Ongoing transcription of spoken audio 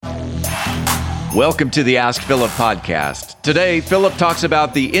Welcome to the Ask Philip podcast. Today, Philip talks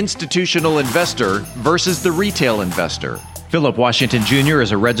about the institutional investor versus the retail investor. Philip Washington Jr.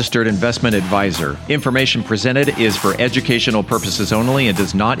 is a registered investment advisor. Information presented is for educational purposes only and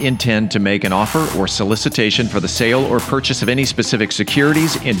does not intend to make an offer or solicitation for the sale or purchase of any specific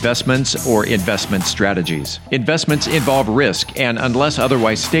securities, investments, or investment strategies. Investments involve risk and, unless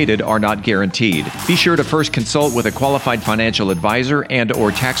otherwise stated, are not guaranteed. Be sure to first consult with a qualified financial advisor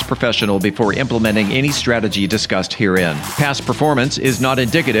and/or tax professional before implementing any strategy discussed herein. Past performance is not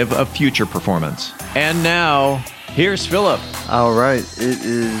indicative of future performance. And now, here's Philip. All right, it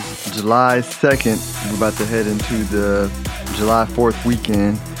is July 2nd. We're about to head into the July 4th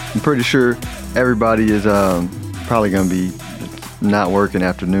weekend. I'm pretty sure everybody is probably going to be not working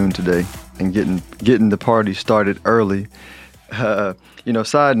afternoon today and getting the party started early.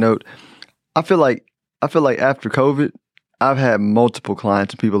 Side note, I feel like after COVID, I've had multiple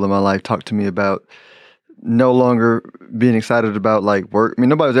clients and people in my life talk to me about no longer being excited about like work. I mean,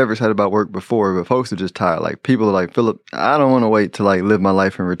 nobody was ever excited about work before, but folks are just tired. Like people are like, Philip, I don't want to wait to like live my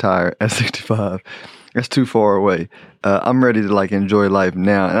life and retire at 65. That's too far away. I'm ready to like enjoy life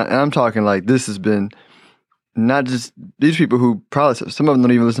now. And I'm talking like this has been not just these people who probably, some of them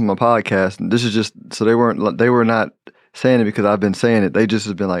don't even listen to my podcast. And this is just, so they were not saying it because I've been saying it. They just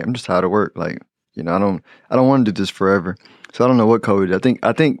have been like, I'm just tired of work. Like, I don't want to do this forever. So I don't know what COVID is.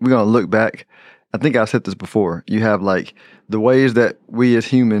 I think we're going to look back. I think I've said this before. You have like the ways that we as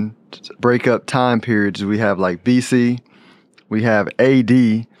humans break up time periods. We have like BC, we have AD,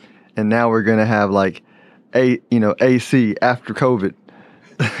 and now we're going to have like AC after COVID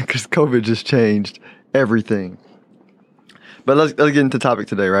because COVID just changed everything. But let's get into the topic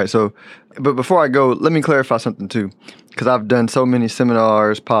today, right? So, but before I go, let me clarify something too, because I've done so many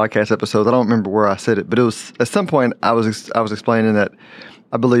seminars, podcast episodes. I don't remember where I said it, but it was at some point I was explaining that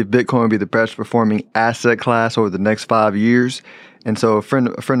I believe Bitcoin will be the best performing asset class over the next 5 years. And so a friend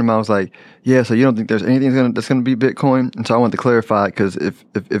of mine was like, yeah, so you don't think there's anything that's going to beat Bitcoin? And so I wanted to clarify it because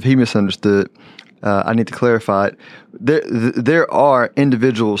if he misunderstood, I need to clarify it. There are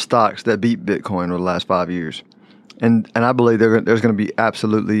individual stocks that beat Bitcoin over the last 5 years. And I believe there's going to be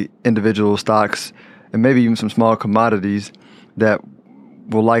absolutely individual stocks and maybe even some small commodities that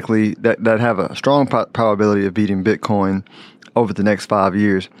will likely, that have a strong probability of beating Bitcoin over the next 5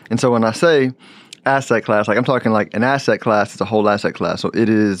 years. And so when I say asset class, like I'm talking like an asset class is a whole asset class. So it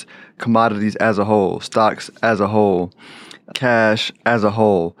is commodities as a whole, stocks as a whole, cash as a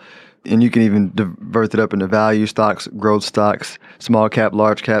whole. And you can even divert it up into value stocks, growth stocks, small cap,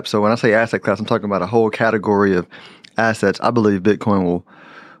 large cap. So when I say asset class, I'm talking about a whole category of assets. I believe Bitcoin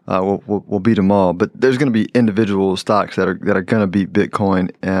will beat them all, but there's going to be individual stocks that are going to beat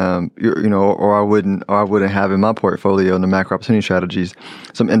Bitcoin, or I wouldn't have in my portfolio in the macro opportunity strategies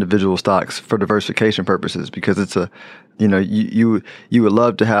some individual stocks for diversification purposes, because it's you would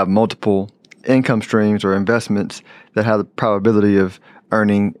love to have multiple income streams or investments that have the probability of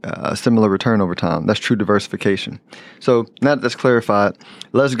earning a similar return over time. That's true diversification. So now that that's clarified,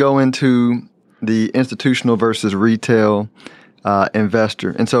 let's go into the institutional versus retail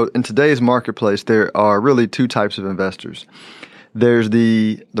investor. And so in today's marketplace, there are really two types of investors. There's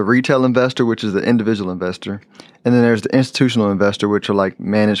the retail investor, which is the individual investor. And then there's the institutional investor, which are like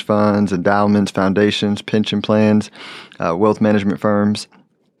managed funds, endowments, foundations, pension plans, wealth management firms.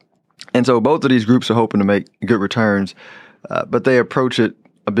 And so both of these groups are hoping to make good returns, but they approach it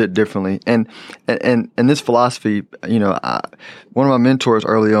a bit differently. And this philosophy, one of my mentors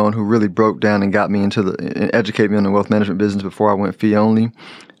early on who really broke down and got me into and educated me on the wealth management business before I went fee only.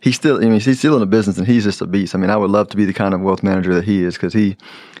 He's still in the business and he's just a beast. I mean, I would love to be the kind of wealth manager that he is, because he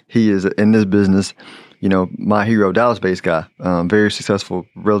is in this business, my hero, Dallas-based guy, very successful,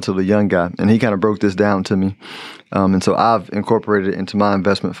 relatively young guy. And he kind of broke this down to me. And so I've incorporated it into my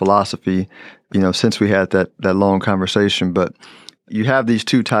investment philosophy, since we had that long conversation. But you have these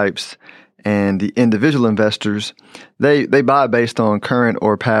two types, and the individual investors, they buy based on current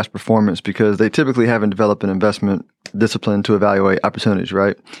or past performance because they typically haven't developed an investment discipline to evaluate opportunities,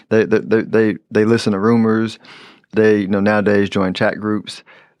 right? They listen to rumors. They, nowadays join chat groups,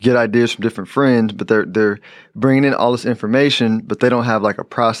 get ideas from different friends, but they're bringing in all this information, but they don't have like a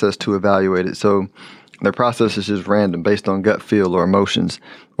process to evaluate it. So their process is just random based on gut feel or emotions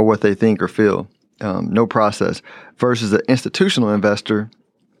or what they think or feel. No process. Versus the institutional investor,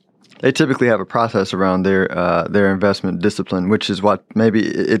 they typically have a process around their investment discipline, which is what maybe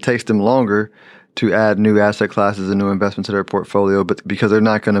it takes them longer to add new asset classes and new investments to their portfolio, but because they're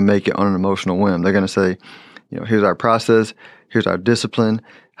not going to make it on an emotional whim. They're going to say, here's our process, here's our discipline.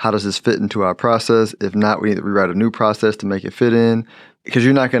 How does this fit into our process? If not, we need to rewrite a new process to make it fit in. because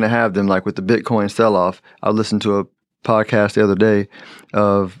you're not going to have them like with the Bitcoin sell-off. I listened to a podcast the other day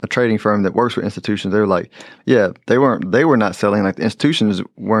of a trading firm that works with institutions. They were like, yeah, they were not selling, like the institutions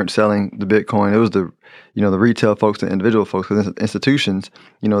weren't selling the Bitcoin. It was the retail folks, the individual folks. With institutions,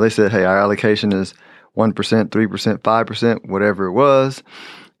 they said, hey, our allocation is 1%, 3%, 5%, whatever it was.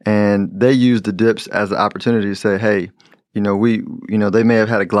 And they used the dips as an opportunity to say, hey, they may have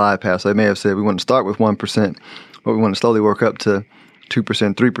had a glide path. So they may have said, we want to start with 1%, but we want to slowly work up to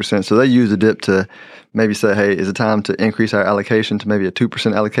 2%, 3%. So they use the dip to maybe say, hey, is it time to increase our allocation to maybe a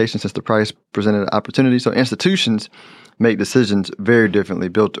 2% allocation since the price presented an opportunity? So institutions make decisions very differently,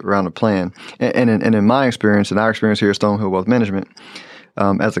 built around a plan. And in my experience, and our experience here at Stonehill Wealth Management,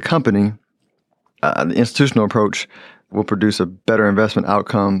 as a company, the institutional approach will produce a better investment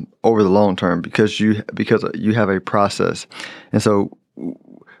outcome over the long term because you have a process. And so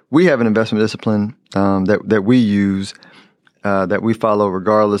we have an investment discipline that we use, that we follow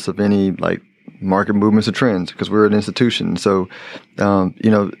regardless of any like market movements or trends, because we're an institution. So, for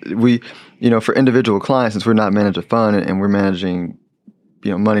individual clients, since we're not managing a fund and we're managing,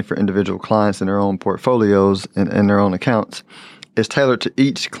 money for individual clients in their own portfolios and their own accounts, it's tailored to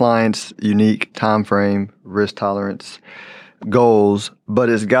each client's unique time frame, risk tolerance, goals, but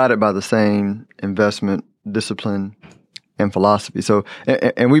it's guided by the same investment discipline and philosophy. So,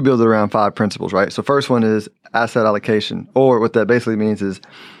 and we build it around 5 principles, right? So first one is asset allocation, or what that basically means is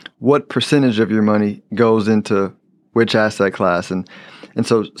what percentage of your money goes into which asset class. And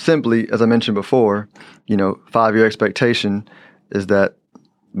so simply, as I mentioned before, 5-year expectation is that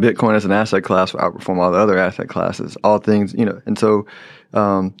Bitcoin as an asset class will outperform all the other asset classes, all things, and so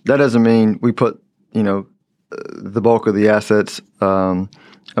that doesn't mean we put, the bulk of the assets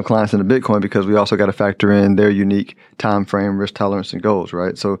of clients into Bitcoin, because we also got to factor in their unique time frame, risk tolerance, and goals,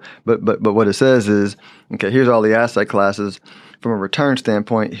 right? So, but what it says is, okay, here's all the asset classes. From a return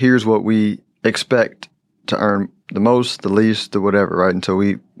standpoint, here's what we expect to earn the most, the least, the whatever, right? And so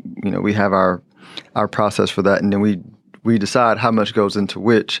we have our process for that, and then we decide how much goes into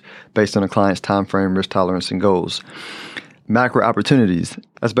which based on a client's time frame, risk tolerance, and goals. Macro opportunities.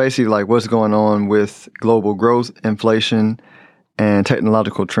 That's basically like what's going on with global growth, inflation, and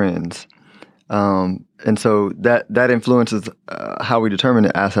technological trends. And so that influences how we determine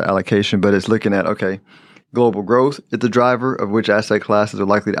the asset allocation, but it's looking at, okay, global growth is the driver of which asset classes are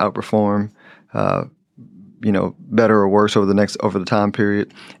likely to outperform, better or worse over the time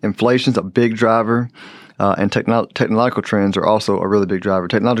period. Inflation's a big driver. And technological trends are also a really big driver.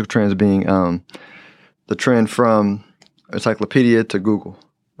 Technological trends being the trend from encyclopedia to Google,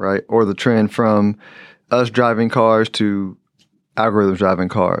 right? Or the trend from us driving cars to algorithms driving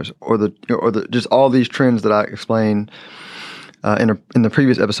cars, or the just all these trends that I explained in the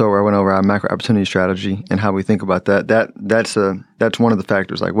previous episode where I went over our macro opportunity strategy and how we think about that. That's one of the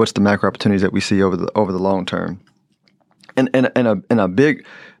factors. Like, what's the macro opportunities that we see over the long term, and a big.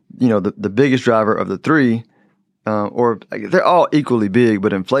 The biggest driver of the 3, or they're all equally big,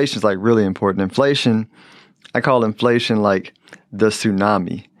 but inflation is like really important. Inflation, I call inflation like the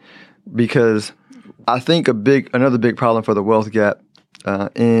tsunami, because I think another big problem for the wealth gap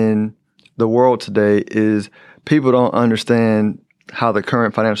in the world today is people don't understand how the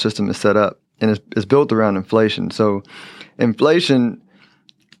current financial system is set up, and it's built around inflation. So inflation,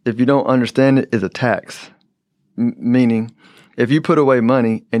 if you don't understand it, is a tax, meaning if you put away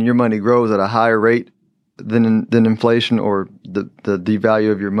money and your money grows at a higher rate than inflation or the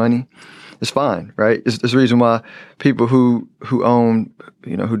value of your money, it's fine, right? It's the reason why people who own,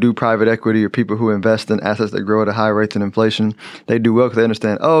 who do private equity, or people who invest in assets that grow at a higher rate than inflation, they do well because they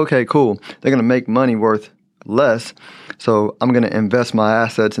understand, oh, okay, cool. They're going to make money worth less, so I'm going to invest my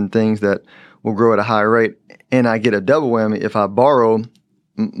assets in things that will grow at a higher rate, and I get a double whammy if I borrow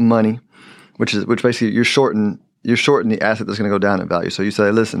money, which basically you're shorting the asset that's going to go down in value. So you say,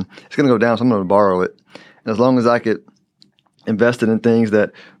 listen, it's going to go down, so I'm going to borrow it. And as long as I get invested in things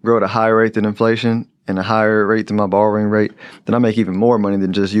that grow at a higher rate than inflation and a higher rate than my borrowing rate, then I make even more money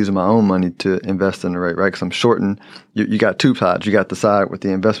than just using my own money to invest in the rate, right? Because I'm shorting. You got 2 sides. You got the side with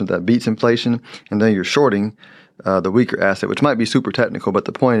the investment that beats inflation, and then you're shorting the weaker asset, which might be super technical, but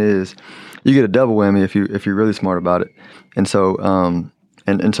the point is you get a double whammy if you're really smart about it. And so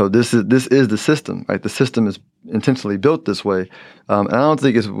And so this is the system, right? The system is intentionally built this way, and I don't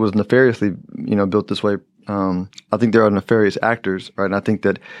think it was nefariously, built this way. I think there are nefarious actors, right? And I think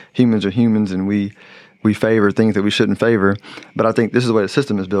that humans are humans, and we favor things that we shouldn't favor. But I think this is the way the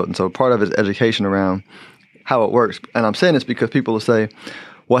system is built, and so part of it is education around how it works. And I'm saying this because people will say,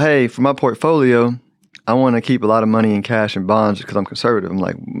 "Well, hey, for my portfolio, I want to keep a lot of money in cash and bonds because I'm conservative." I'm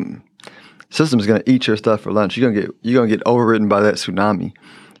like, system is going to eat your stuff for lunch. You're gonna get overridden by that tsunami.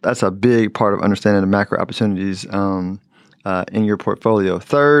 That's a big part of understanding the macro opportunities in your portfolio.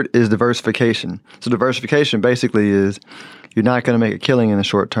 Third is diversification. So diversification basically is you're not going to make a killing in the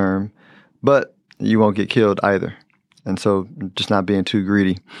short term, but you won't get killed either. And so just not being too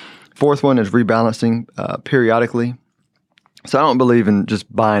greedy. Fourth one is rebalancing periodically. So I don't believe in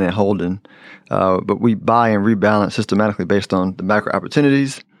just buying and holding, but we buy and rebalance systematically based on the macro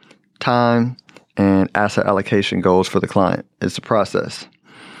opportunities, time, and asset allocation goals for the client. It's a process.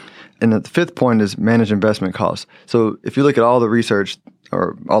 And the fifth point is manage investment costs. So if you look at all the research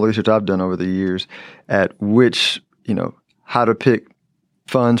I've done over the years at how to pick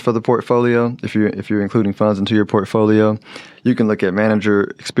funds for the portfolio, if you're including funds into your portfolio, you can look at manager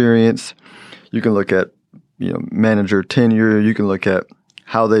experience, you can look at manager tenure, you can look at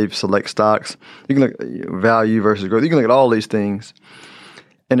how they select stocks, you can look at value versus growth, you can look at all these things.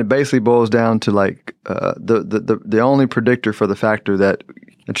 And it basically boils down to the only predictor for the factor that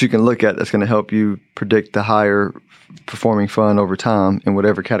you can look at that's going to help you predict the higher performing fund over time in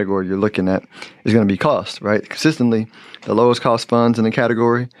whatever category you're looking at is going to be cost, right? Consistently, the lowest cost funds in the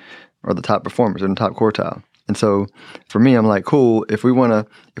category are the top performers in the top quartile. And so for me, I'm like, cool, if we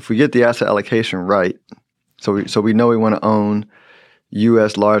get the asset allocation right, so we know we want to own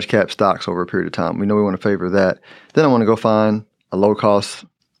U.S. large cap stocks over a period of time. We know we want to favor that. Then I want to go find a low cost,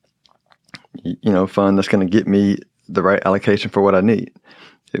 fund that's going to get me the right allocation for what I need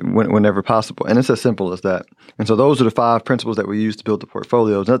whenever possible. And it's as simple as that. And so those are the 5 principles that we use to build the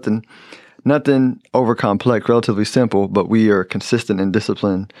portfolios. Nothing over complex, relatively simple, but we are consistent and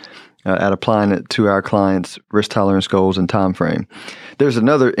disciplined at applying it to our clients' risk tolerance goals and time frame. There's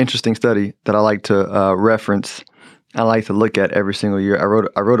another interesting study that I like to reference. I like to look at every single year. I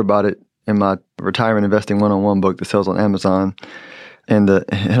wrote about it in my Retirement Investing 101 book that sells on Amazon. And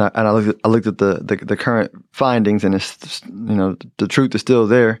I looked at the current findings, and it's the truth is still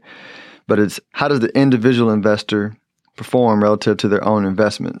there, but it's how does the individual investor perform relative to their own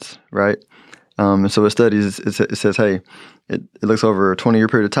investments, right? And so it studies. It says, hey, it looks over a 20-year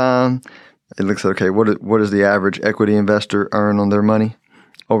period of time. It looks at, okay, what does the average equity investor earn on their money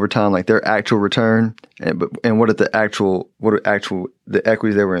over time, like their actual return, and what did the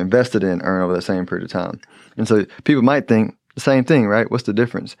equities they were invested in earn over the same period of time? And so people might think the same thing, right? What's the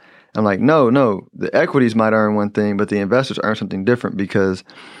difference? I'm like, no, the equities might earn one thing, but the investors earn something different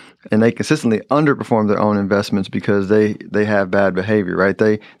and they consistently underperform their own investments because they have bad behavior, right?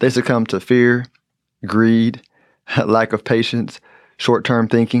 They succumb to fear, greed, lack of patience, short-term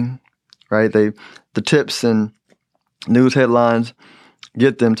thinking, right? The tips and news headlines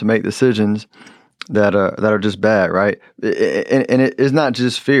get them to make decisions that are just bad, right? And it is not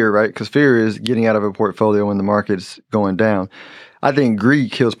just fear, right? Because fear is getting out of a portfolio when the market's going down. I think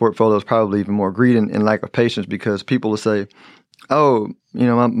greed kills portfolios probably even more. Greed and lack of patience, because people will say, oh,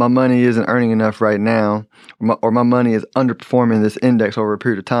 my money isn't earning enough right now, or my money is underperforming this index over a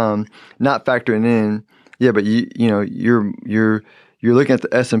period of time, not factoring in, yeah, but you're looking at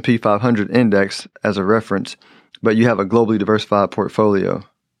the S&P 500 index as a reference, but you have a globally diversified portfolio,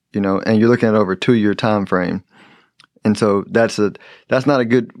 and you're looking at over a 2-year time frame. And so that's not a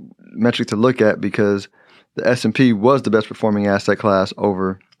good metric to look at, because the S&P was the best performing asset class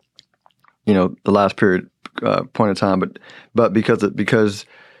over, the last period point of time. But because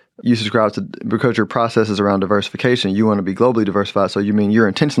you subscribe to, because your process is around diversification, you want to be globally diversified. So you mean you're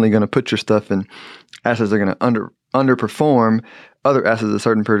intentionally going to put your stuff in assets that are going to underperform other assets at a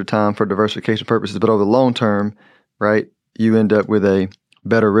certain period of time for diversification purposes. But over the long term, right, you end up with a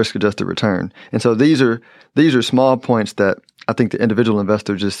better risk-adjusted return. And so these are small points that I think the individual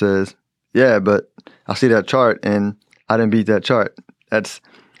investor just says, yeah, but I see that chart and I didn't beat that chart. That's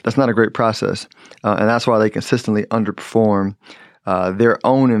not a great process. And that's why they consistently underperform their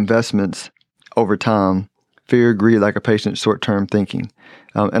own investments over time. Fear, greed, lack of patience, short-term thinking.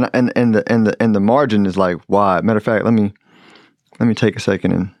 And the margin is like wide. Matter of fact, let me take a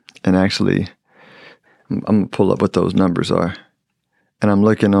second and actually I'm gonna pull up what those numbers are. And I'm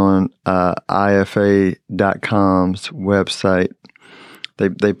looking on IFA.com's website.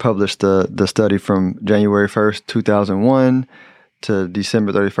 They published the study from January 1st, 2001 to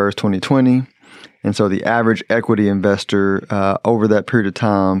December 31st, 2020. And so the average equity investor over that period of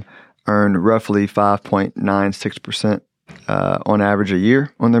time earned roughly 5.96% on average a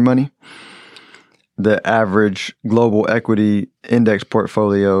year on their money. The average global equity index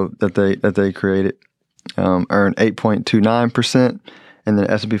portfolio that they created earned 8.29%. And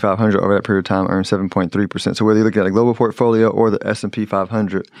the S&P 500 over that period of time earned 7.3%. So whether you look at a global portfolio or the S&P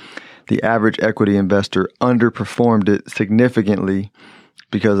 500, the average equity investor underperformed it significantly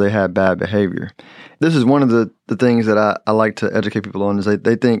because they had bad behavior. This is one of the things that I like to educate people on is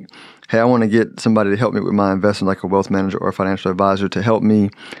they think, hey, I want to get somebody to help me with my investment, like a wealth manager or a financial advisor, to help me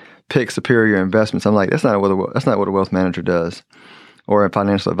pick superior investments. I'm like, that's not what a wealth manager does or a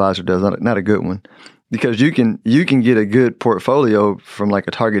financial advisor does, not a good one. Because you can get a good portfolio from like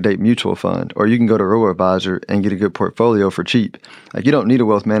a target date mutual fund, or you can go to a robo-advisor and get a good portfolio for cheap. Like, you don't need a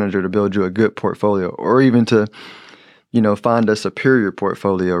wealth manager to build you a good portfolio, or even to, find a superior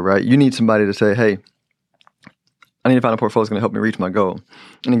portfolio, right? You need somebody to say, hey, I need to find a portfolio that's going to help me reach my goal.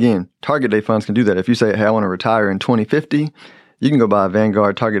 And again, target date funds can do that. If you say, hey, I want to retire in 2050, you can go buy a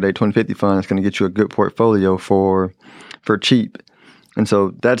Vanguard Target Date 2050 fund. It's going to get you a good portfolio for cheap. And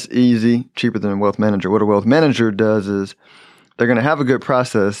so that's easy, cheaper than a wealth manager. What a wealth manager does is they're going to have a good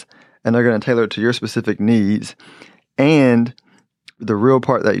process, and they're going to tailor it to your specific needs. And the real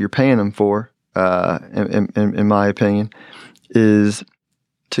part that you're paying them for, in my opinion, is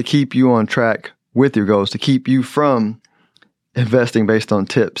to keep you on track with your goals, to keep you from investing based on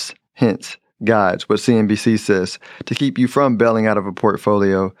tips, hints, guides, what CNBC says, to keep you from bailing out of a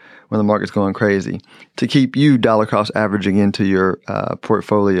portfolio when the market's going crazy, to keep you dollar cost averaging into your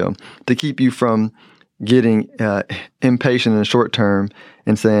portfolio, to keep you from getting impatient in the short term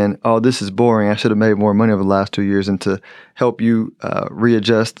and saying, oh, this is boring, I should have made more money over the last 2 years, and to help you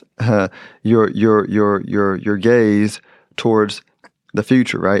readjust your gaze towards the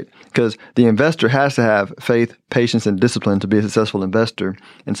future, right? Because the investor has to have faith, patience, and discipline to be a successful investor.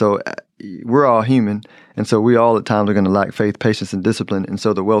 And so we're all human. And so we all at times are going to lack faith, patience, and discipline. And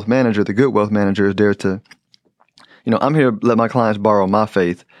so the wealth manager, the good wealth manager, is there to, I'm here to let my clients borrow my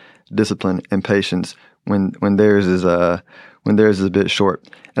faith, discipline, and patience when theirs is a bit short.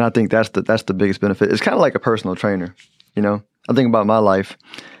 And I think that's the biggest benefit. It's kind of like a personal trainer. I think about my life,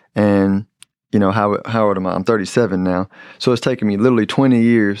 and how old am I? I'm 37 now. So it's taken me literally 20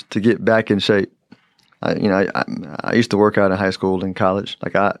 years to get back in shape. I used to work out in high school and college.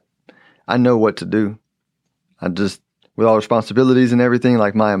 Like, I know what to do. I just, with all responsibilities and everything,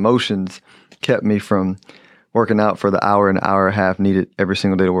 like, my emotions kept me from working out for the hour and a half needed every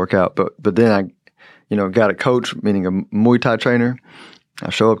single day to work out. But then I, got a coach, meaning a Muay Thai trainer. I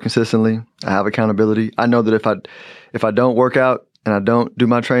show up consistently. I have accountability. I know that if I don't work out and I don't do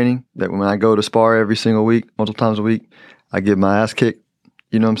my training, that when I go to spar every single week, multiple times a week, I get my ass kicked.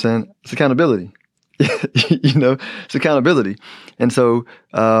 You know what I'm saying? It's accountability. It's accountability. And so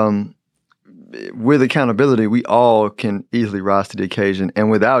with accountability, we all can easily rise to the occasion. And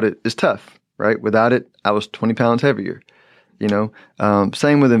without it, it's tough, right? Without it, I was 20 pounds heavier.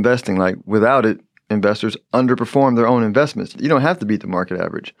 Same with investing. Like, without it, investors underperform their own investments. You don't have to beat the market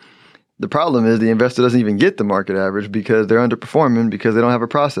average. The problem is the investor doesn't even get the market average because they're underperforming because they don't have a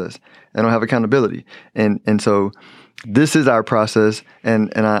process. They don't have accountability. And so this is our process,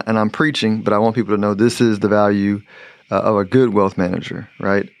 and I'm preaching, but I want people to know this is the value of a good wealth manager,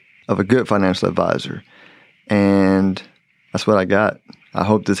 right? Of a good financial advisor. And that's what I got. I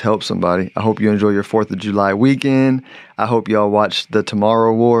hope this helps somebody. I hope you enjoy your 4th of July weekend. I hope y'all watch The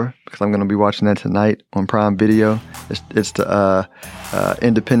Tomorrow War, because I'm going to be watching that tonight on Prime Video. It's the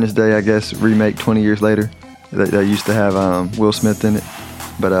Independence Day, I guess, remake 20 years later. That used to have Will Smith in it.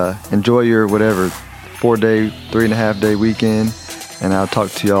 But enjoy your 4-day, 3.5-day weekend, and I'll talk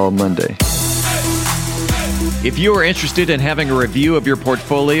to y'all Monday. If you are interested in having a review of your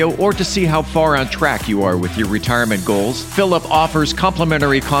portfolio or to see how far on track you are with your retirement goals, Philip offers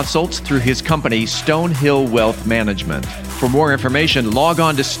complimentary consults through his company, Stonehill Wealth Management. For more information, log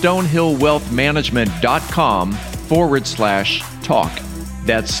on to stonehillwealthmanagement.com/talk.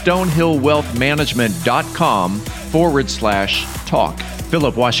 That's stonehillwealthmanagement.com/talk.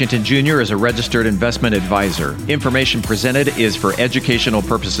 Philip Washington Jr. is a registered investment advisor. Information presented is for educational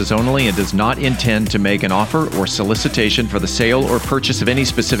purposes only and does not intend to make an offer or solicitation for the sale or purchase of any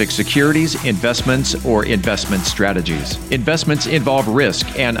specific securities, investments, or investment strategies. Investments involve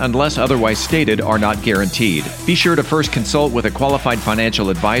risk and, unless otherwise stated, are not guaranteed. Be sure to first consult with a qualified financial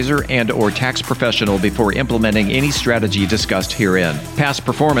advisor and/or tax professional before implementing any strategy discussed herein. Past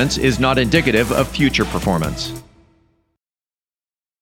performance is not indicative of future performance.